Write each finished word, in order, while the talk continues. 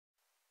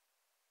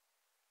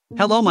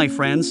Hello my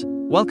friends,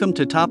 welcome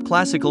to Top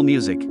Classical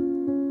Music.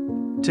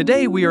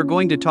 Today we are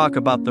going to talk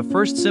about the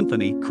first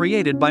symphony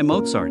created by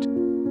Mozart.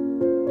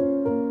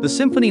 The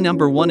Symphony No.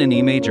 1 in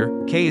E major,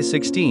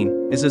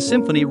 K16, is a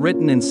symphony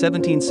written in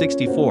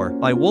 1764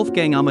 by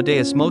Wolfgang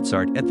Amadeus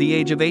Mozart at the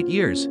age of 8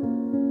 years.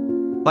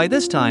 By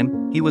this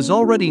time, he was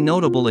already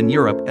notable in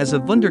Europe as a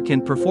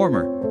wunderkind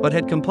performer, but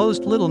had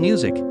composed little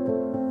music.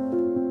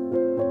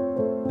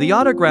 The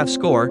autograph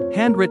score,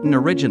 handwritten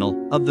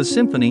original, of the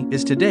symphony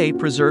is today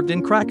preserved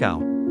in Krakow.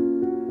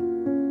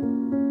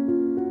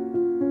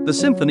 The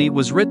symphony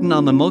was written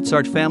on the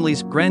Mozart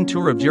family's grand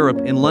tour of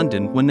Europe in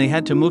London when they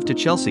had to move to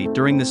Chelsea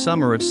during the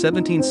summer of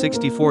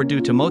 1764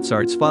 due to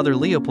Mozart's father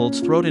Leopold's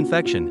throat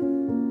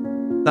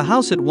infection. The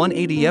house at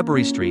 180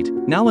 Ebury Street,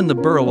 now in the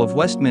borough of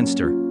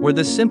Westminster, where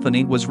this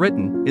symphony was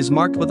written, is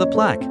marked with a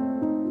plaque.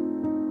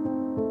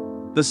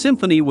 The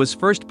symphony was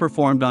first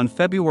performed on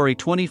February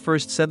 21,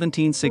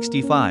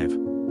 1765.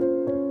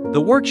 The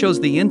work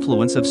shows the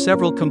influence of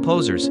several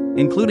composers,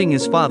 including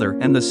his father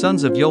and the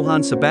sons of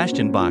Johann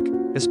Sebastian Bach,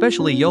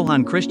 especially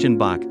Johann Christian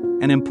Bach,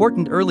 an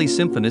important early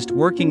symphonist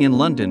working in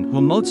London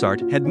whom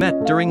Mozart had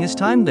met during his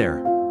time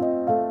there.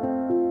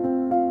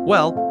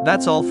 Well,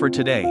 that's all for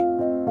today.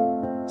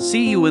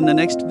 See you in the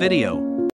next video.